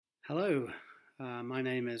Hello, my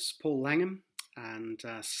name is Paul Langham, and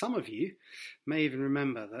some of you may even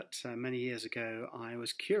remember that many years ago I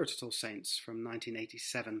was curate at All Saints from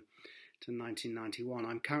 1987 to 1991.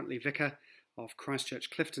 I'm currently vicar of Christ Church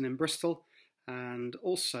Clifton in Bristol, and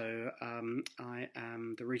also I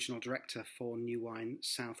am the regional director for New Wine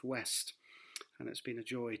South West. And it's been a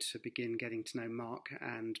joy to begin getting to know Mark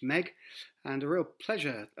and Meg, and a real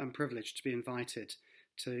pleasure and privilege to be invited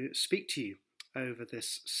to speak to you over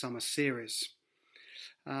this summer series.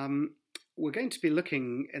 We're going to be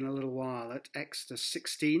looking in a little while at Exodus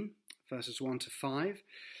 16, verses 1 to 5.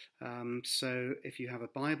 So if you have a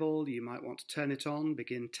Bible, you might want to turn it on,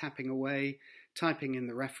 begin tapping away, typing in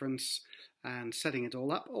the reference and setting it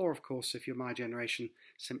all up. Or, of course, if you're my generation,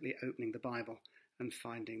 simply opening the Bible and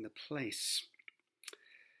finding the place.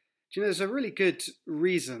 Do you know, there's a really good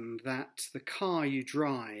reason that the car you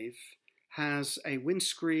drive has a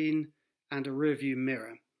windscreen and a rearview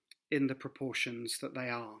mirror in the proportions that they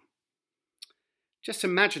are. Just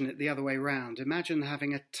imagine it the other way round. Imagine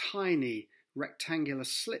having a tiny rectangular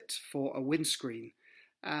slit for a windscreen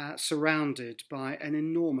surrounded by an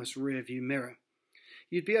enormous rearview mirror.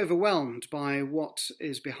 You'd be overwhelmed by what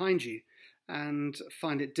is behind you and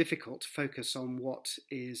find it difficult to focus on what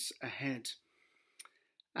is ahead.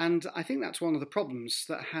 And I think that's one of the problems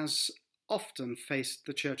that has often faced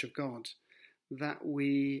the Church of God, that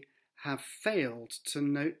we have failed to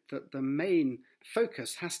note that the main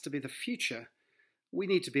focus has to be the future. We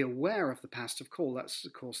need to be aware of the past, of course.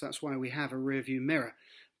 That's why we have a rearview mirror,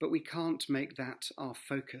 but we can't make that our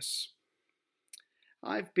focus.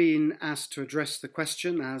 I've been asked to address the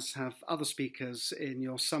question, as have other speakers in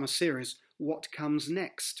your summer series, what comes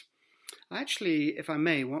next? I actually, if I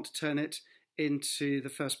may, want to turn it into the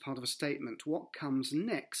first part of a statement. What comes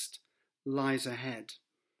next lies ahead.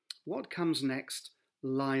 What comes next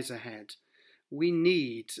lies ahead. We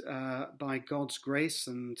need, by God's grace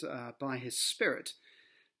and by His Spirit,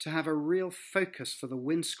 to have a real focus for the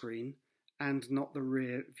windscreen and not the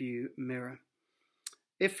rear view mirror.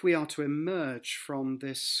 If we are to emerge from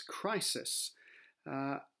this crisis,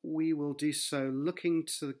 we will do so looking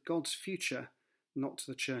to God's future, not to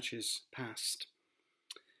the church's past.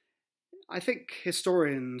 I think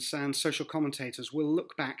historians and social commentators will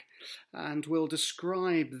look back and will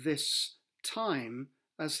describe this time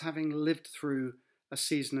as having lived through a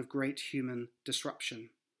season of great human disruption.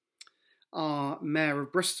 Our Mayor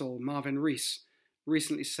of Bristol, Marvin Rees,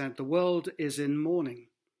 recently said, "The world is in mourning.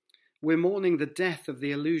 We're mourning the death of the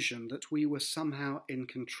illusion that we were somehow in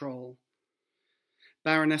control."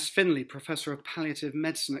 Baroness Finlay, Professor of Palliative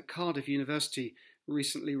Medicine at Cardiff University,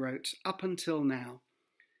 recently wrote, "Up until now,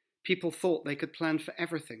 people thought they could plan for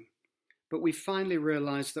everything, but we finally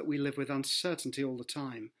realised that we live with uncertainty all the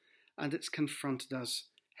time, and it's confronted us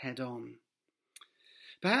head on."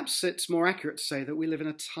 Perhaps it's more accurate to say that we live in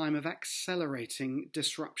a time of accelerating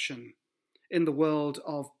disruption. In the world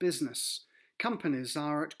of business, companies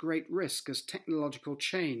are at great risk as technological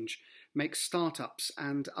change makes startups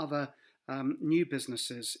and other new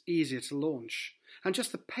businesses easier to launch. And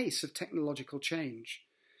just the pace of technological change.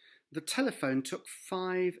 The telephone took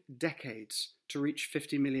 5 decades to reach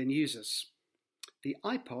 50 million users. The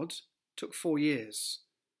iPod took 4 years.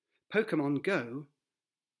 Pokemon Go,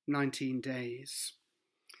 19 days.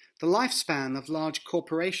 The lifespan of large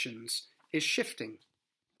corporations is shifting.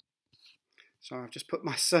 Sorry, I've just put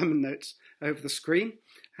my sermon notes over the screen.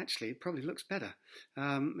 Actually, it probably looks better.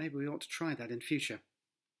 Maybe we ought to try that in future.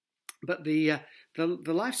 But the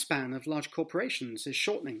lifespan of large corporations is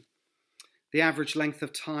shortening. The average length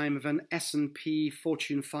of time of an S&P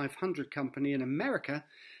Fortune 500 company in America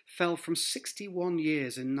fell from 61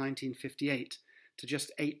 years in 1958 to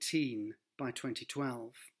just 18 by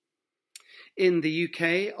 2012. In the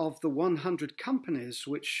UK, of the 100 companies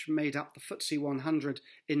which made up the FTSE 100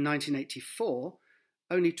 in 1984,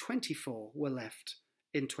 only 24 were left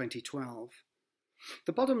in 2012.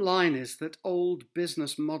 The bottom line is that old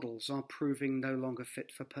business models are proving no longer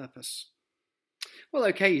fit for purpose. Well,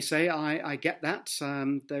 okay, you say, I get that.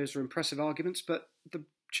 Those are impressive arguments, but the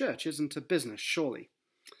church isn't a business, surely.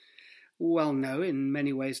 Well, no, in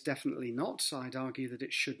many ways, definitely not. I'd argue that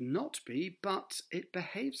it should not be, but it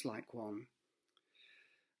behaves like one.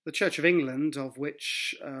 The Church of England, of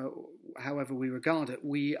which, however we regard it,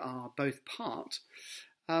 we are both part,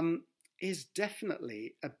 is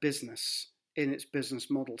definitely a business in its business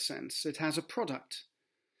model sense. It has a product.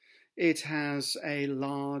 It has a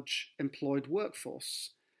large employed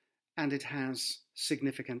workforce, and it has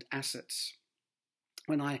significant assets.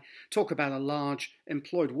 When I talk about a large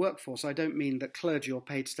employed workforce, I don't mean that clergy or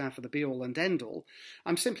paid staff are the be-all and end-all.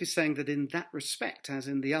 I'm simply saying that in that respect, as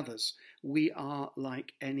in the others, we are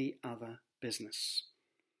like any other business.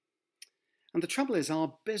 And the trouble is,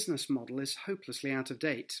 our business model is hopelessly out of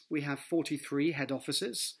date. We have 43 head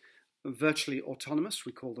offices, virtually autonomous.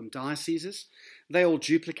 We call them dioceses. They all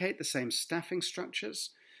duplicate the same staffing structures.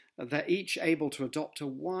 They're each able to adopt a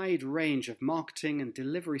wide range of marketing and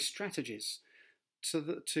delivery strategies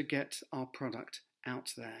to get our product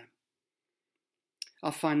out there.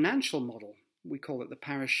 Our financial model, we call it the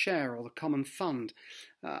parish share or the common fund.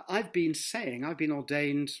 I've been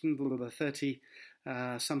ordained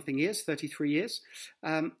 30-something years, 33 years,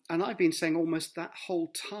 and I've been saying almost that whole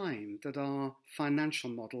time that our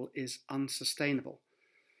financial model is unsustainable.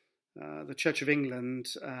 The Church of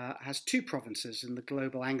England has 2 provinces in the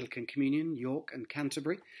global Anglican Communion, York and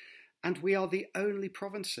Canterbury, and we are the only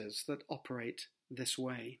provinces that operate this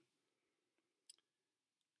way.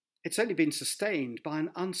 It's only been sustained by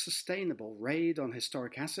an unsustainable raid on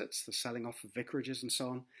historic assets, the selling off of vicarages and so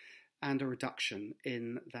on, and a reduction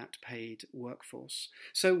in that paid workforce.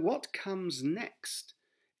 So what comes next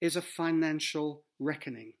is a financial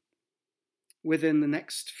reckoning. Within the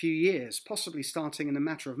next few years, possibly starting in a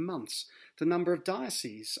matter of months, the number of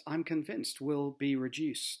dioceses, I'm convinced, will be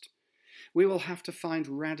reduced. We will have to find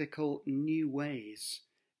radical new ways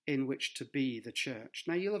in which to be the church.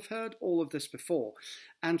 Now, you'll have heard all of this before,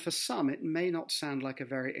 and for some it may not sound like a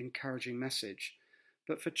very encouraging message,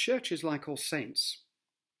 but for churches like All Saints,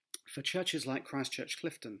 for churches like Christ Church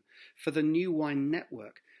Clifton, for the New Wine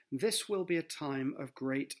Network, this will be a time of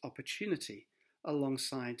great opportunity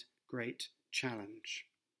alongside great challenge.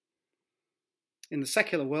 In the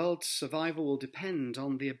secular world, survival will depend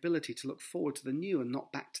on the ability to look forward to the new and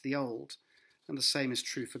not back to the old, and the same is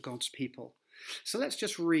true for God's people. So let's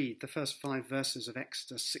just read the first 5 verses of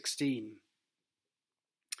Exodus 16.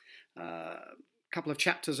 A couple of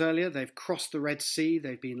chapters earlier, they've crossed the Red Sea,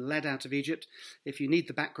 they've been led out of Egypt. If you need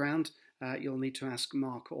the background, you'll need to ask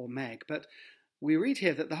Mark or Meg. But we read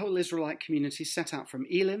here that the whole Israelite community set out from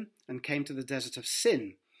Elim and came to the desert of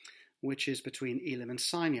Sin, which is between Elim and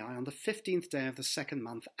Sinai, on the 15th day of the 2nd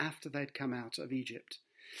month after they'd come out of Egypt.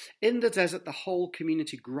 In the desert, the whole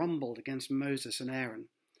community grumbled against Moses and Aaron.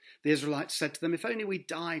 The Israelites said to them, "If only we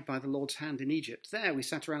died by the Lord's hand in Egypt. There we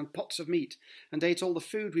sat around pots of meat and ate all the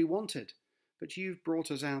food we wanted. But you've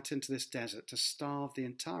brought us out into this desert to starve the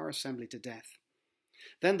entire assembly to death."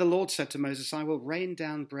 Then the Lord said to Moses, "I will rain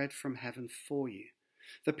down bread from heaven for you.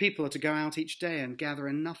 The people are to go out each day and gather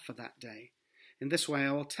enough for that day. In this way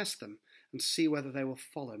I will test them and see whether they will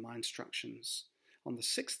follow my instructions. On the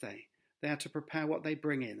 6th day they are to prepare what they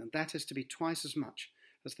bring in, and that is to be twice as much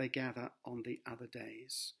as they gather on the other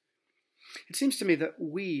days." It seems to me that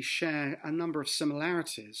we share a number of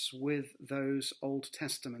similarities with those Old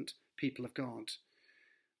Testament people of God.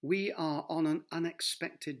 We are on an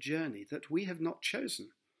unexpected journey that we have not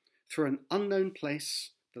chosen, through an unknown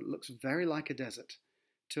place that looks very like a desert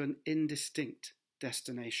to an indistinct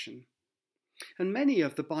destination. And many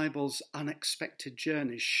of the Bible's unexpected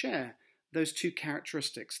journeys share those 2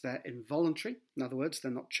 characteristics. They're involuntary, in other words,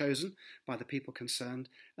 they're not chosen by the people concerned,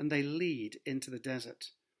 and they lead into the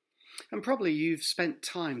desert. And probably you've spent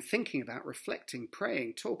time thinking about, reflecting,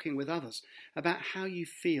 praying, talking with others about how you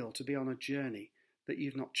feel to be on a journey that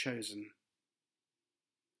you've not chosen.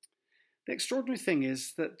 The extraordinary thing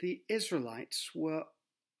is that the Israelites were,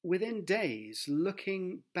 within days,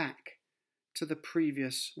 looking back to the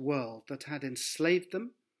previous world that had enslaved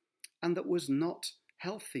them and that was not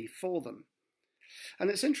healthy for them. And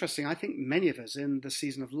it's interesting, I think many of us in the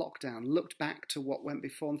season of lockdown looked back to what went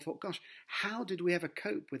before and thought, gosh, how did we ever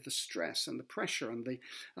cope with the stress and the pressure and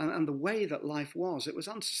the way that life was? It was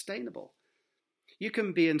unsustainable. You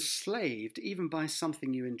can be enslaved even by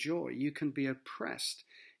something you enjoy. You can be oppressed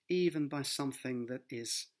even by something that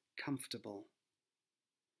is comfortable.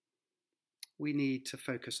 We need to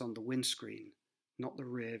focus on the windscreen, not the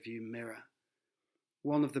rear view mirror.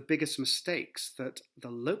 One of the biggest mistakes that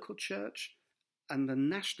the local church and the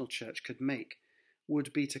national church could make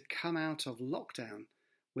would be to come out of lockdown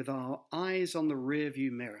with our eyes on the rear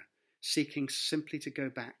view mirror, seeking simply to go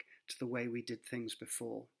back to the way we did things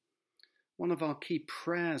before. One of our key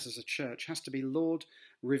prayers as a church has to be, Lord,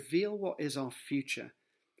 reveal what is our future,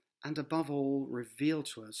 and above all, reveal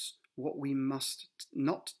to us what we must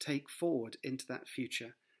not take forward into that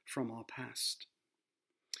future from our past.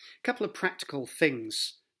 A couple of practical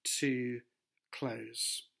things to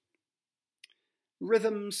close.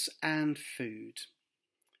 Rhythms and food.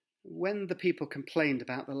 When the people complained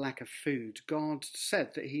about the lack of food, God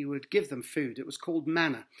said that he would give them food. It was called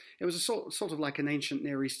manna. It was a sort of like an ancient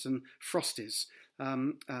Near Eastern Frosties,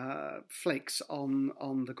 flakes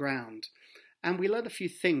on the ground. And we learn a few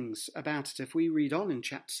things about it. If we read on in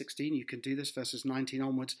chapter 16, you can do this, verses 19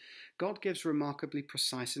 onwards, God gives remarkably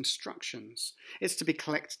precise instructions. It's to be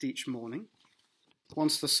collected each morning.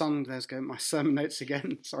 Once the sun, there's go my sermon notes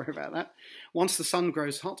again, sorry about that. Once the sun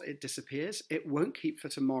grows hot, it disappears. It won't keep for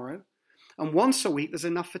tomorrow. And once a week, there's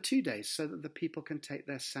enough for 2 days so that the people can take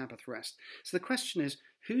their Sabbath rest. So the question is,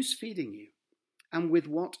 who's feeding you? And with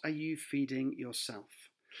what are you feeding yourself?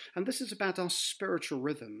 And this is about our spiritual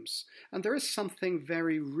rhythms. And there is something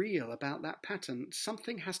very real about that pattern.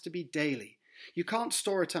 Something has to be daily. You can't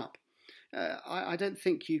store it up. I don't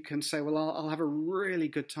think you can say, well, I'll have a really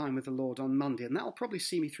good time with the Lord on Monday, and that'll probably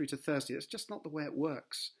see me through to Thursday. It's just not the way it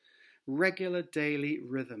works. Regular daily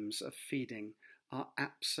rhythms of feeding are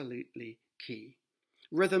absolutely key.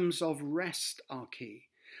 Rhythms of rest are key.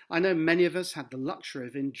 I know many of us had the luxury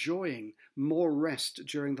of enjoying more rest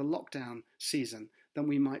during the lockdown season than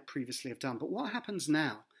we might previously have done. But what happens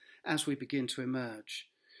now as we begin to emerge?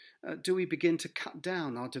 Do we begin to cut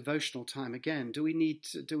down our devotional time again? Do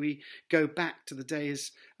we go back to the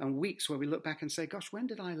days and weeks where we look back and say, gosh, when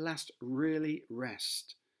did I last really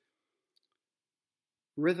rest?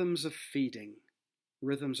 Rhythms of feeding,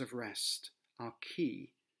 rhythms of rest are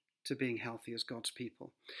key to being healthy as God's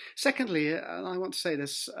people. Secondly, I want to say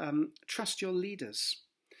this, trust your leaders.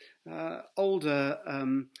 Older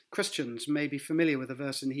Christians may be familiar with a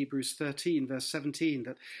verse in Hebrews 13, verse 17,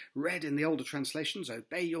 that read in the older translations,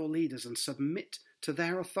 obey your leaders and submit to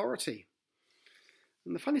their authority.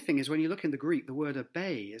 And the funny thing is, when you look in the Greek, the word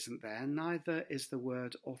obey isn't there, neither is the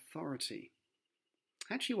word authority.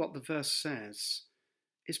 Actually, what the verse says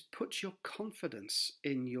is put your confidence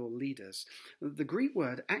in your leaders. The Greek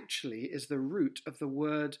word actually is the root of the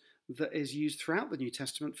word that is used throughout the New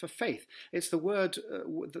Testament for faith. It's the word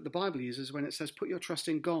that the Bible uses when it says put your trust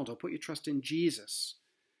in God or put your trust in Jesus.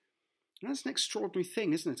 And that's an extraordinary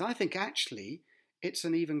thing, isn't it? I think actually it's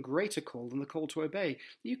an even greater call than the call to obey.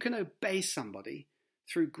 You can obey somebody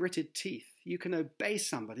through gritted teeth. You can obey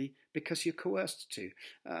somebody because you're coerced to.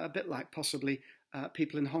 A bit like possibly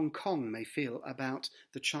people in Hong Kong may feel about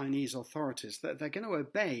the Chinese authorities. That they're going to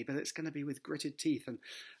obey, but it's going to be with gritted teeth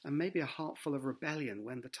and maybe a heart full of rebellion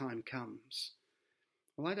when the time comes.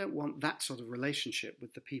 Well, I don't want that sort of relationship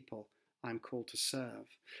with the people I'm called to serve.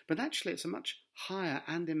 But actually, it's a much higher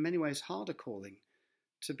and in many ways harder calling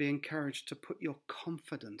to be encouraged to put your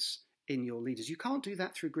confidence in your leaders. You can't do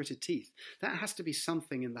that through gritted teeth. That has to be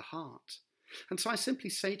something in the heart. And so I simply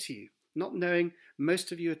say to you, not knowing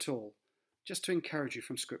most of you at all, just to encourage you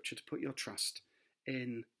from Scripture to put your trust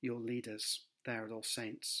in your leaders there at All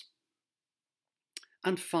Saints.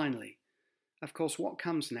 And finally, of course, what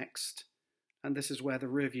comes next, and this is where the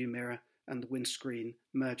rearview mirror and the windscreen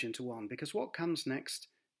merge into one, because what comes next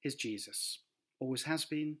is Jesus. Always has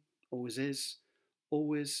been, always is,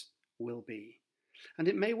 always will be. And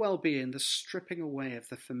it may well be in the stripping away of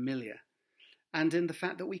the familiar and in the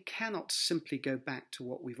fact that we cannot simply go back to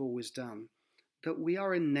what we've always done, that we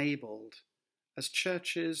are enabled as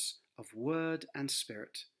churches of word and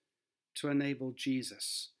spirit to enable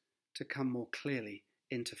Jesus to come more clearly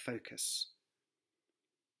into focus.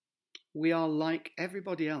 We are like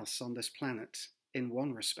everybody else on this planet in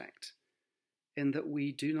one respect, in that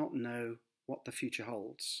we do not know what the future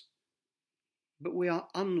holds. But we are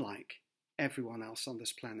unlike everyone else on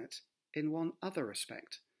this planet in one other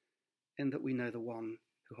respect, in that we know the one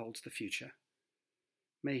who holds the future.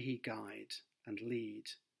 May he guide and lead,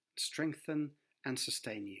 strengthen and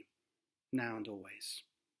sustain you, now and always.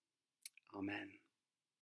 Amen.